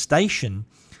back in the station,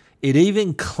 it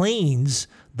even cleans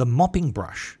the mopping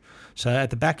brush. So at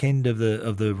the back end of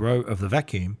the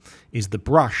vacuum is the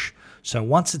brush. So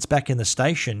once it's back in the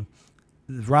station,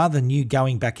 rather than you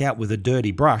going back out with a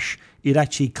dirty brush, it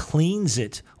actually cleans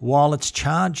it while it's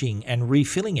charging and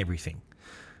refilling everything.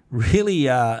 Really,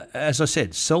 as I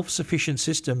said, self-sufficient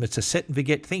system. It's a set and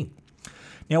forget thing.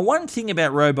 Now, one thing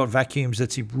about robot vacuums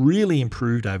that's really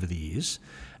improved over the years,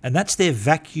 and that's their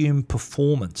vacuum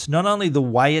performance. Not only the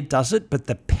way it does it, but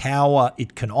the power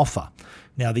it can offer.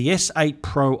 Now, the S8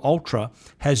 Pro Ultra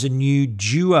has a new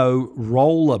Duo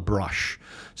roller brush.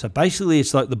 So basically,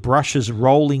 it's like the brushes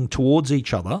rolling towards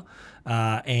each other,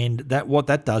 and what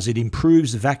that does, it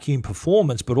improves the vacuum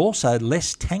performance, but also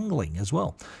less tangling as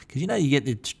well. Because you get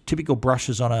the typical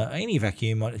brushes on any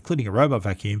vacuum, including a robot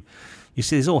vacuum. You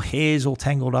see there's all hairs all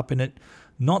tangled up in it.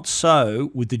 Not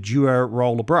so with the Duo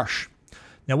roller brush.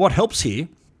 Now, what helps here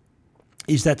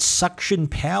is that suction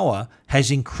power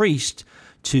has increased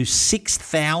to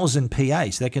 6,000 PA.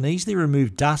 So they can easily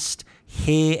remove dust,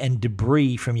 hair, and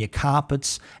debris from your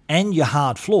carpets and your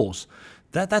hard floors.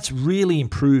 That's really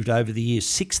improved over the years.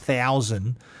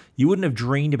 6,000. You wouldn't have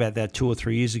dreamed about that 2 or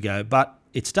 3 years ago, but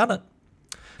it's done it.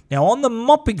 Now, on the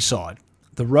mopping side,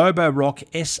 the Roborock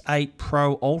S8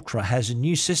 Pro Ultra has a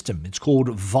new system. It's called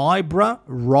Vibra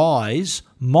Rise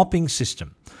Mopping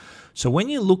System. So when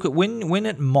you look at when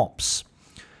it mops,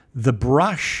 the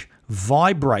brush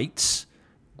vibrates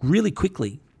really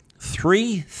quickly,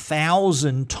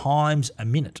 3,000 times a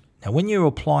minute. Now, when you're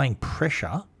applying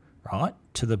pressure, right,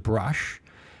 to the brush,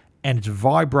 and it's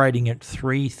vibrating at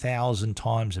 3,000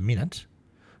 times a minute.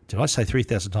 Did I say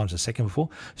 3,000 times a second before?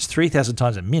 It's 3,000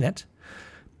 times a minute.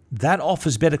 That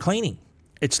offers better cleaning.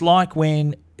 It's like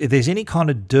if there's any kind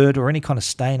of dirt or any kind of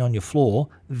stain on your floor,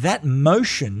 that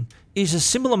motion is a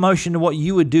similar motion to what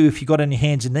you would do if you got on your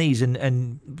hands and knees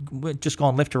and just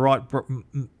gone left to right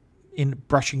in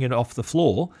brushing it off the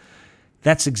floor.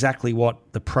 That's exactly what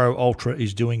the Pro Ultra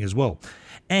is doing as well.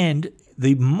 And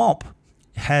the mop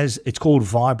it's called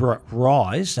Vibra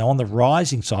Rise. Now, on the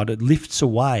rising side, it lifts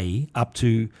away up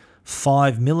to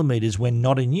 5 millimeters when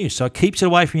not in use. So it keeps it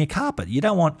away from your carpet. You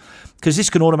don't want, because this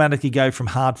can automatically go from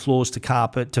hard floors to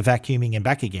carpet to vacuuming and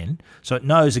back again. So it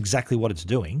knows exactly what it's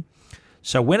doing.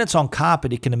 So when it's on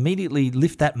carpet, it can immediately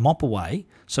lift that mop away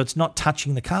so it's not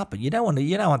touching the carpet. You don't want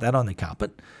that on the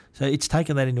carpet. So it's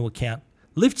taken that into account,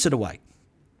 lifts it away.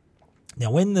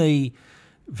 Now, when the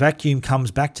vacuum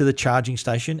comes back to the charging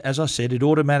station, as I said, it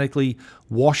automatically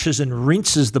washes and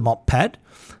rinses the mop pad,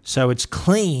 so it's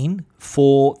clean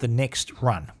for the next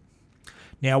run.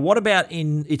 Now, what about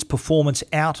in its performance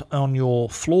out on your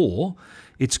floor?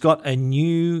 It's got a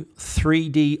new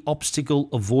 3D obstacle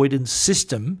avoidance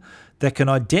system that can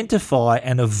identify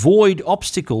and avoid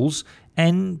obstacles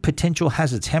and potential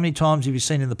hazards. How many times have you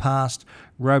seen in the past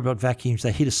robot vacuums,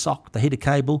 they hit a sock, they hit a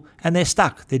cable, and they're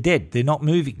stuck, they're dead, they're not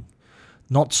moving?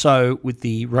 Not so with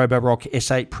the Roborock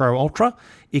S8 Pro Ultra.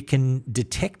 It can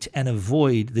detect and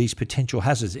avoid these potential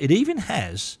hazards. It even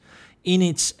has, in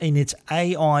its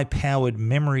AI-powered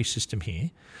memory system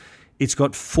here, it's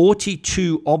got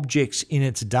 42 objects in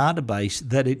its database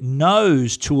that it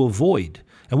knows to avoid.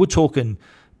 And we're talking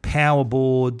power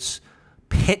boards,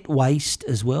 pet waste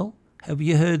as well. Have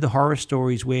you heard the horror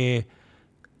stories where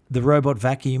the robot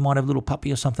vacuum, you might have a little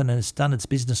puppy or something and it's done its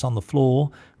business on the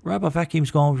floor. Robot vacuum's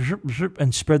gone zip, zip,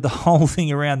 and spread the whole thing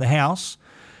around the house.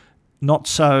 Not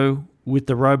so with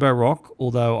the Roborock,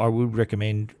 although I would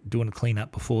recommend doing a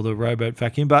cleanup before the robot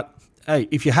vacuum. But hey,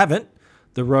 if you haven't,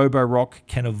 the Roborock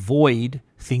can avoid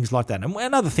things like that.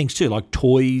 And other things too, like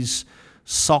toys,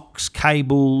 socks,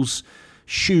 cables,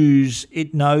 shoes.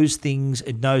 It knows things.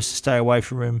 It knows to stay away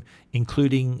from them,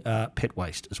 including pet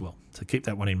waste as well. So keep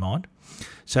that one in mind.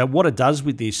 So what it does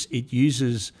with this, it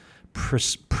uses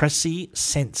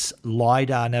PreciSense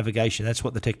LiDAR navigation. That's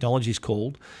what the technology is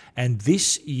called. And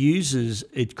this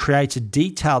creates a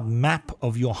detailed map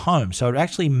of your home. So it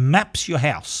actually maps your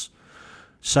house.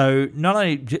 So not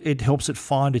only it helps it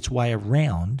find its way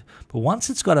around, but once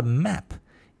it's got a map,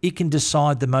 it can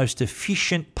decide the most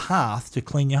efficient path to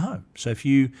clean your home. So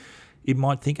it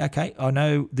might think, okay, I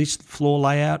know this floor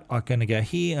layout, I'm going to go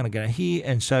here, I'm going to go here.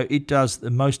 And so it does the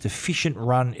most efficient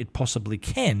run it possibly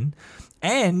can.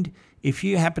 And if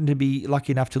you happen to be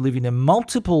lucky enough to live in a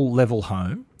multiple level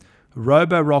home,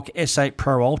 Roborock S8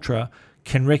 Pro Ultra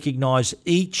can recognize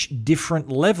each different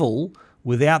level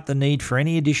without the need for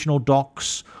any additional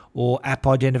docks or app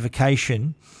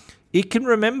identification. It can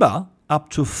remember up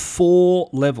to 4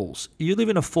 levels. You live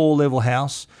in a 4-level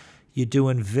house, you're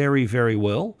doing very, very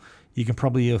well. You can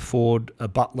probably afford a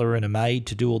butler and a maid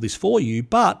to do all this for you,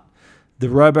 but the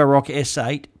Roborock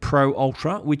S8 Pro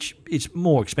Ultra, which is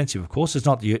more expensive, of course. It's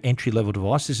not your entry-level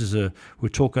device. This is we're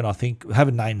talking, I think, we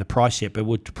haven't named the price yet, but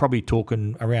we're probably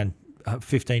talking around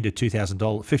 $1,500 to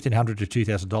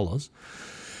 $2,000.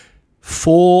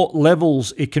 4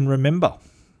 levels it can remember.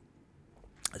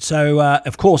 So,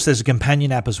 of course, there's a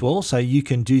companion app as well. So you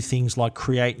can do things like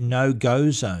create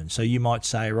no-go zones. So you might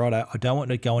say, right, I don't want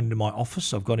to go into my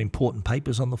office. I've got important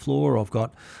papers on the floor. Or I've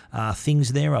got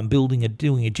things there. I'm doing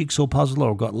a jigsaw puzzle,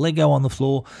 or I've got Lego on the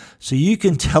floor. So you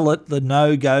can tell it the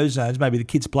no-go zones, maybe the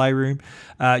kids' playroom.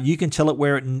 You can tell it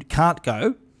where it can't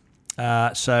go.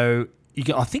 I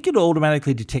think it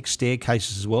automatically detects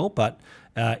staircases as well, but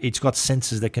it's got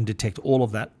sensors that can detect all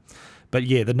of that. But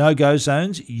yeah, the no-go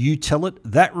zones, you tell it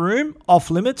that room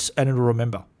off limits and it'll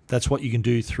remember. That's what you can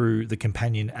do through the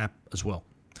companion app as well.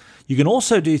 You can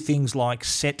also do things like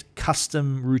set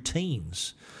custom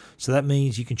routines. So that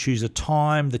means you can choose a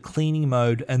time, the cleaning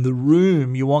mode, and the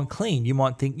room you want clean. You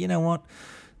might think, you know what,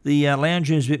 the lounge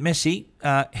room is a bit messy.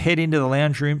 Head into the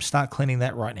lounge room, start cleaning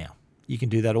that right now. You can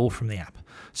do that all from the app.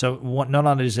 So not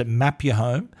only does it map your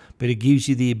home, but it gives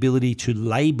you the ability to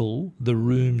label the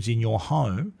rooms in your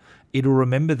home. It'll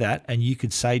remember that, and you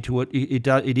could say to it,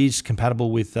 it is compatible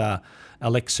with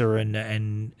Alexa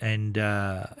and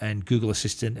Google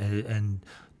Assistant, and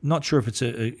not sure if it's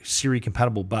a Siri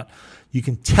compatible, but you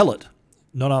can tell it,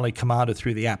 not only command it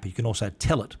through the app, you can also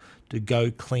tell it to go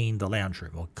clean the lounge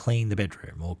room or clean the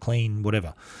bedroom or clean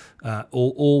whatever,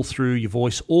 all through your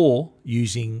voice or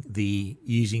using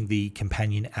the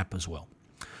companion app as well.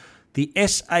 The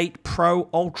S8 Pro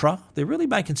Ultra, they're really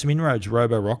making some inroads,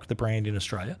 Roborock, the brand in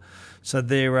Australia. So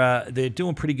they're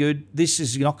doing pretty good. This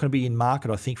is not going to be in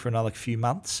market, I think, for another few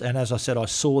months. And as I said, I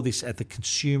saw this at the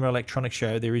Consumer Electronics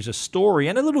Show. There is a story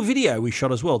and a little video we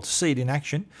shot as well to see it in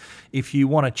action. If you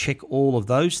want to check all of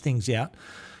those things out,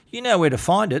 you know where to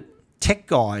find it,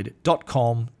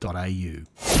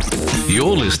 techguide.com.au.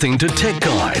 You're listening to Tech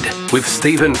Guide with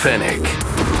Stephen Fennick.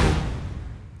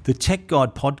 The Tech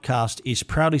Guide podcast is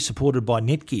proudly supported by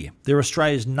Netgear. They're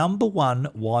Australia's #1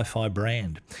 Wi-Fi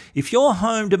brand. If your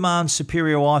home demands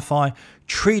superior Wi-Fi,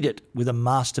 treat it with a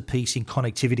masterpiece in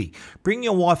connectivity. Bring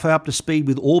your Wi-Fi up to speed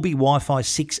with Orbi Wi-Fi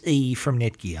 6E from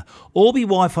Netgear. Orbi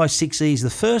Wi-Fi 6E is the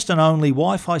first and only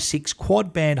Wi-Fi 6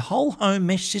 quad-band whole-home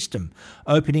mesh system,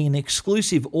 opening an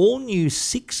exclusive all-new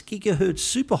 6 GHz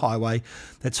superhighway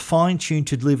that's fine-tuned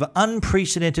to deliver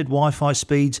unprecedented Wi-Fi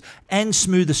speeds and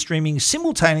smoother streaming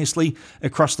simultaneously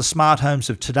across the smart homes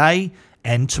of today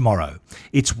and tomorrow.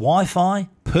 It's Wi-Fi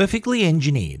perfectly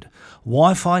engineered.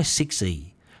 Wi-Fi 6E.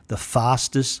 The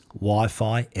fastest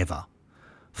Wi-Fi ever.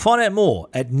 Find out more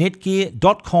at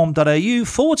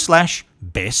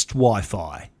netgear.com.au/best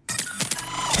Wi-Fi.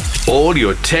 All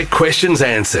your tech questions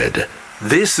answered.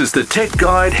 This is the Tech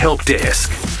Guide Help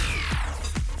Desk.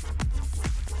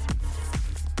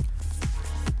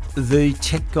 The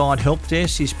Tech Guide Help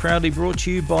Desk is proudly brought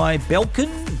to you by Belkin,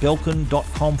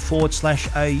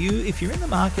 belkin.com/au. If you're in the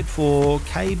market for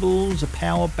cables, a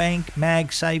power bank,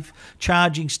 MagSafe,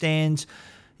 charging stands,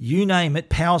 you name it,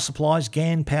 power supplies,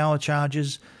 GAN power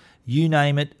chargers, you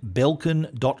name it,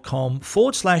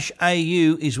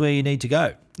 belkin.com/au is where you need to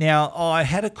go. Now, I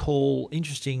had a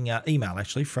interesting email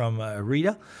actually from a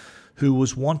reader who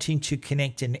was wanting to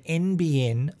connect an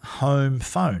NBN home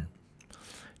phone.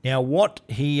 Now, what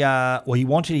he had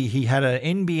an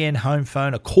NBN home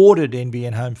phone, a corded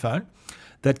NBN home phone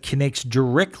that connects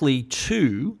directly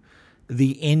to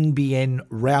the NBN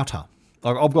router.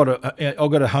 I've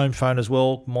got a home phone as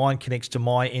well. Mine connects to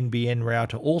my NBN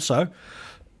router also.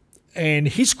 And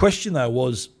his question though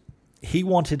was, he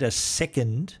wanted a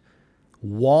second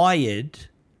wired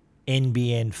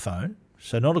NBN phone,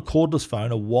 so not a cordless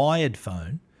phone, a wired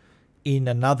phone, in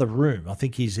another room. I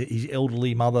think his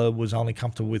elderly mother was only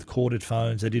comfortable with corded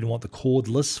phones. They didn't want the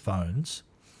cordless phones.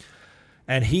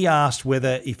 And he asked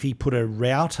whether if he put a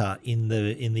router in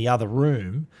the other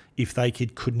room, if they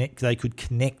could connect a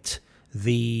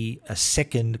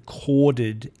second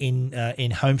corded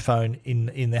in home phone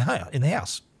in the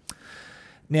house.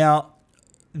 Now,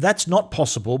 that's not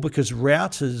possible because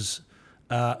routers,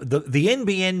 the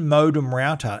NBN modem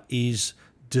router is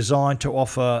designed to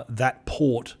offer that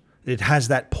port. It has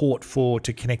that port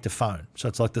to connect a phone. So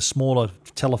it's like the smaller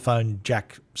telephone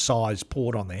jack size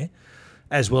port on there,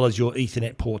 as well as your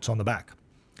Ethernet ports on the back.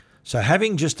 So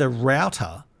having just a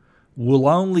router will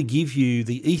only give you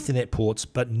the Ethernet ports,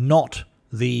 but not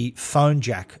the phone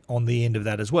jack on the end of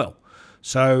that as well.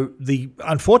 So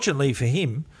unfortunately for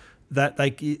him,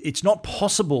 it's not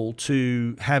possible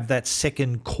to have that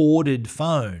second corded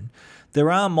phone. There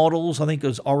are models, I think it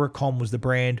was Oricom was the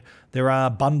brand. There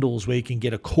are bundles where you can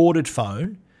get a corded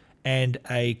phone and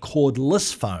a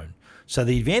cordless phone. So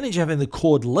the advantage of having the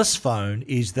cordless phone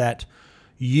is that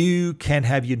you can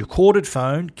have your corded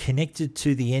phone connected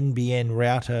to the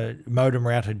NBN modem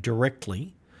router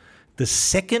directly. The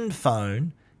second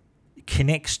phone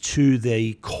connects to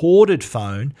the corded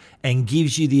phone and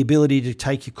gives you the ability to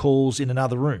take your calls in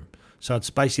another room. So it's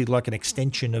basically like an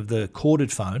extension of the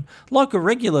corded phone. Like a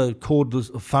regular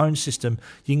cordless phone system,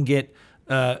 you can get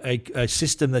a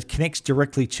system that connects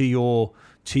directly to your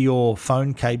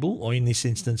phone cable, or in this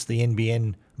instance, the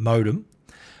NBN modem,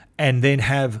 and then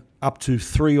have up to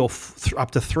three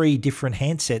different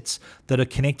handsets that are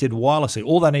connected wirelessly.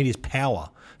 All they need is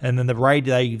power. And then the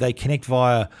radio, they connect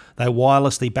they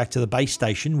wirelessly back to the base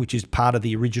station, which is part of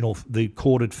the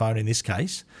corded phone in this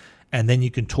case. And then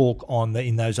you can talk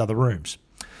in those other rooms.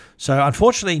 So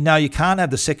unfortunately, no, you can't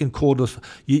have the second cordless.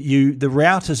 The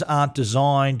routers aren't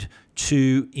designed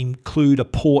to include a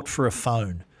port for a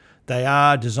phone. They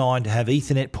are designed to have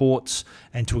Ethernet ports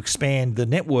and to expand the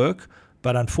network.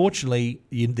 But unfortunately,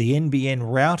 the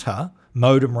NBN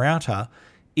modem router,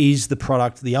 is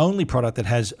the only product that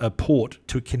has a port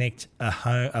to connect a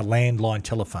landline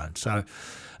telephone. So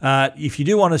if you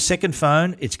do want a second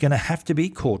phone, it's going to have to be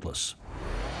cordless.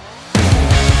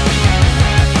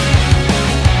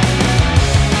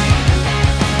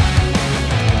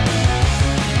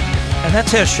 And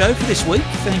that's our show for this week.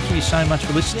 Thank you so much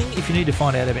for listening. If you need to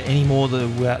find out about any more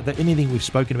anything we've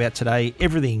spoken about today,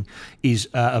 everything is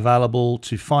available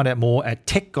to find out more at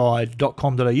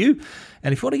techguide.com.au.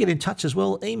 And if you want to get in touch as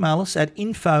well, email us at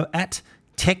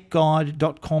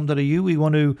info@techguide.com.au. We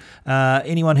want to,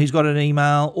 anyone who's got an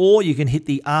email, or you can hit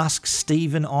the Ask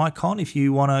Stephen icon if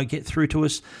you want to get through to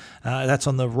us. That's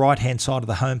on the right-hand side of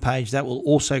the homepage. That will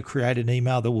also create an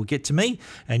email that will get to me,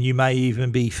 and you may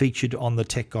even be featured on the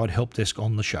Tech Guide Help Desk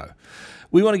on the show.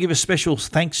 We want to give a special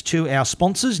thanks to our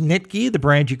sponsors, Netgear, the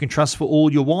brand you can trust for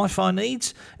all your Wi-Fi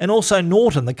needs, and also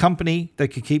Norton, the company that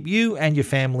can keep you and your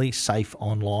family safe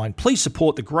online. Please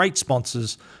support the great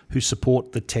sponsors who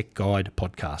support the Tech Guide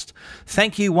podcast.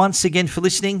 Thank you once again for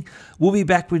listening. We'll be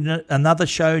back with another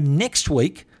show next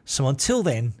week. So until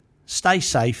then, stay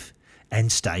safe and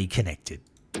stay connected.